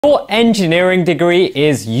Your engineering degree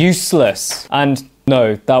is useless. And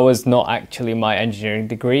no, that was not actually my engineering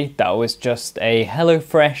degree. That was just a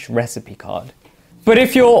HelloFresh recipe card. But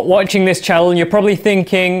if you're watching this channel, you're probably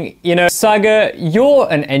thinking, you know, Saga,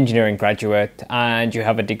 you're an engineering graduate and you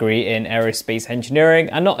have a degree in aerospace engineering.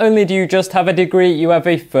 And not only do you just have a degree, you have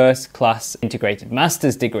a first-class integrated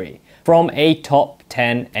master's degree from a top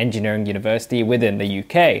 10 engineering university within the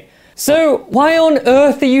UK. So why on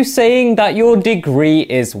earth are you saying that your degree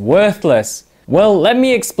is worthless? Well, let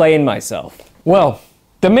me explain myself. Well,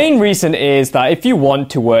 the main reason is that if you want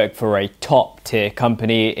to work for a top tier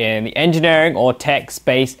company in the engineering or tech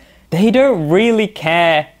space, they don't really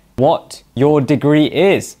care what your degree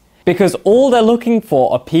is, because all they're looking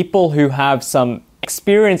for are people who have some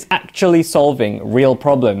experience actually solving real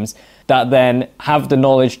problems that then have the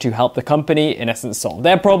knowledge to help the company, in essence, solve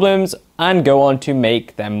their problems and go on to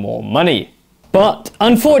make them more money. But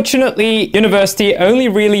unfortunately, university only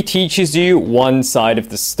really teaches you one side of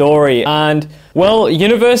the story. And well,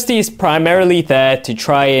 university is primarily there to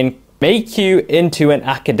try and make you into an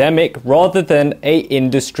academic rather than a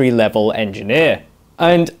industry level engineer.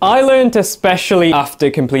 And I learned, especially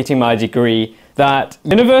after completing my degree, that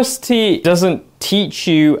university doesn't teach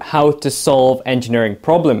you how to solve engineering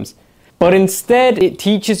problems, but instead it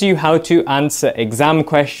teaches you how to answer exam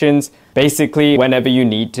questions, basically whenever you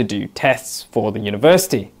need to do tests for the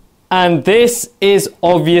university. And this is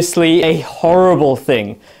obviously a horrible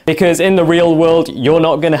thing, because in the real world, you're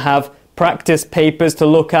not going to have practice papers to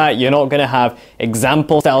look at, you're not going to have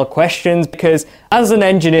example style questions, because as an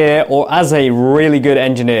engineer or as a really good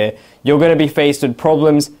engineer, you're going to be faced with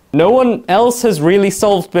problems no one else has really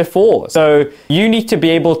solved before. So you need to be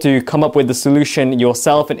able to come up with the solution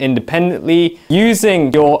yourself and independently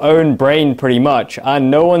using your own brain pretty much.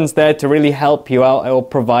 And no one's there to really help you out or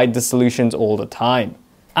provide the solutions all the time.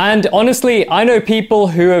 And honestly, I know people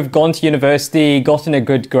who have gone to university, gotten a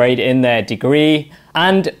good grade in their degree,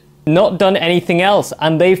 and not done anything else,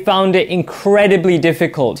 and they found it incredibly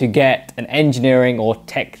difficult to get an engineering or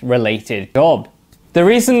tech related job. The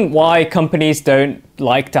reason why companies don't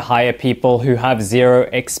like to hire people who have zero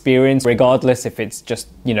experience, regardless if it's just,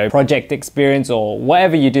 you know, project experience or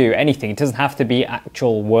whatever you do, anything. It doesn't have to be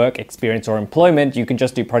actual work experience or employment. You can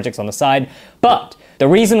just do projects on the side. But the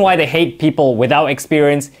reason why they hate people without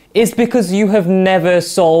experience is because you have never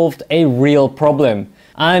solved a real problem.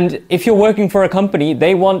 And if you're working for a company,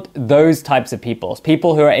 they want those types of people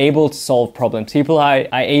who are able to solve problems, people who are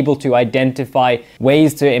able to identify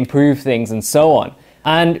ways to improve things and so on.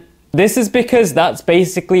 And this is because that's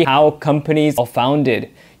basically how companies are founded.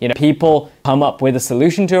 You know, people come up with a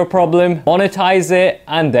solution to a problem, monetize it,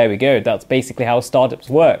 and there we go. That's basically how startups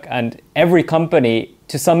work. And every company,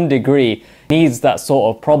 to some degree, needs that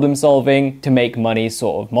sort of problem solving to make money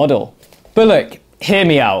sort of model. But look, hear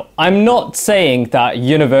me out. I'm not saying that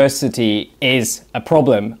university is a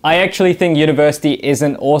problem. I actually think university is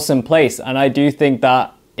an awesome place, and I do think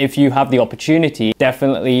that if you have the opportunity,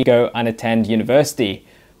 definitely go and attend university.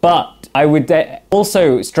 But I would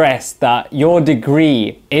also stress that your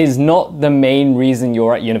degree is not the main reason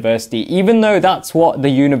you're at university, even though that's what the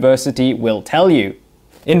university will tell you.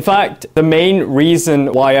 In fact, the main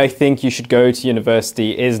reason why I think you should go to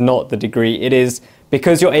university is not the degree. It is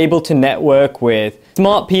because you're able to network with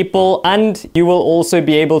smart people, and you will also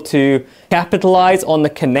be able to capitalize on the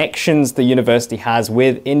connections the university has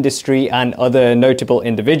with industry and other notable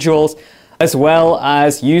individuals, as well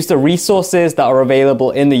as use the resources that are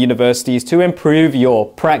available in the universities to improve your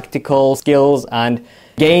practical skills and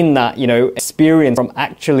gain that, you know, experience from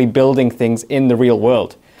actually building things in the real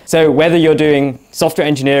world. So whether you're doing software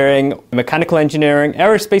engineering, mechanical engineering,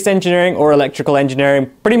 aerospace engineering, or electrical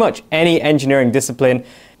engineering, pretty much any engineering discipline,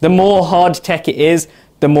 the more hard tech it is,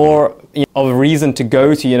 the more of a reason to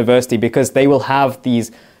go to university, because they will have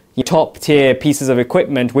these top tier pieces of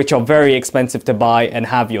equipment which are very expensive to buy and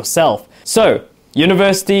have yourself. So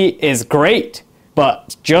university is great,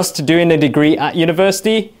 but just doing a degree at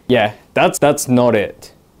university, yeah, that's not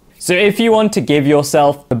it. So if you want to give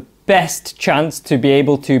yourself the best chance to be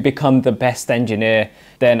able to become the best engineer,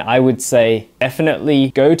 then I would say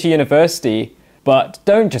definitely go to university, but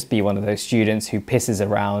don't just be one of those students who pisses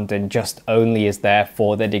around and just only is there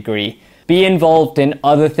for the degree. Be involved in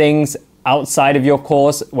other things outside of your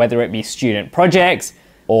course, whether it be student projects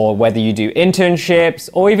or whether you do internships,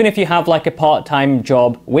 or even if you have like a part-time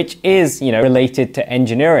job which is, you know, related to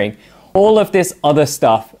engineering. All of this other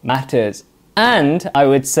stuff matters. And I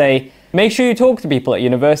would say make sure you talk to people at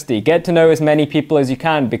university. Get to know as many people as you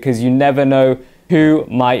can, because you never know who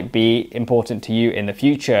might be important to you in the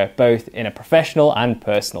future, both in a professional and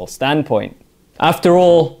personal standpoint. After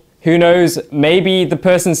all, Who knows, maybe the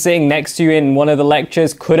person sitting next to you in one of the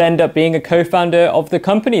lectures could end up being a co-founder of the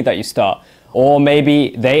company that you start. Or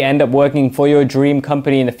maybe they end up working for your dream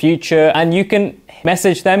company in the future, and you can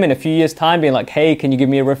message them in a few years' time being like, hey, can you give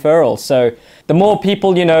me a referral? So the more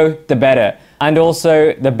people you know, the better. And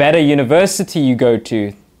also the better university you go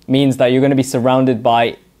to means that you're going to be surrounded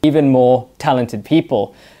by even more talented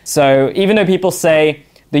people. So even though people say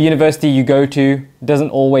the university you go to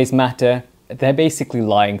doesn't always matter, they're basically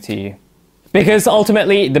lying to you. Because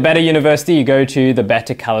ultimately, the better university you go to, the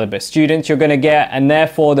better caliber students you're going to get, and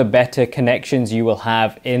therefore the better connections you will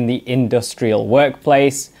have in the industrial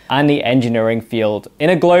workplace and the engineering field in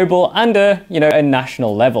a global and a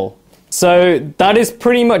national level. So that is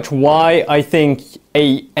pretty much why I think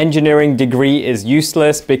an engineering degree is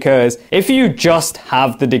useless, because if you just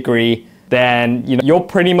have the degree, then you're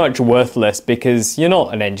pretty much worthless because you're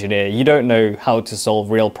not an engineer. You don't know how to solve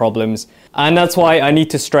real problems. And that's why I need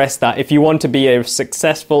to stress that if you want to be a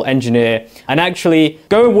successful engineer and actually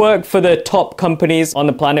go work for the top companies on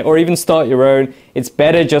the planet or even start your own, it's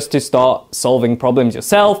better just to start solving problems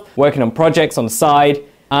yourself, working on projects on the side,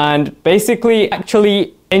 and basically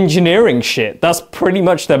actually engineering shit. That's pretty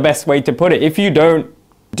much the best way to put it. If you don't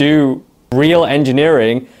do real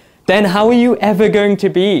engineering, then how are you ever going to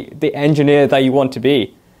be the engineer that you want to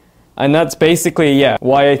be? And that's basically,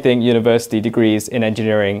 why I think university degrees in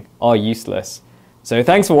engineering are useless. So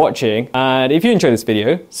thanks for watching, and if you enjoyed this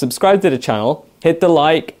video, subscribe to the channel, hit the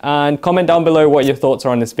like, and comment down below what your thoughts are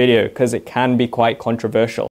on this video, because it can be quite controversial.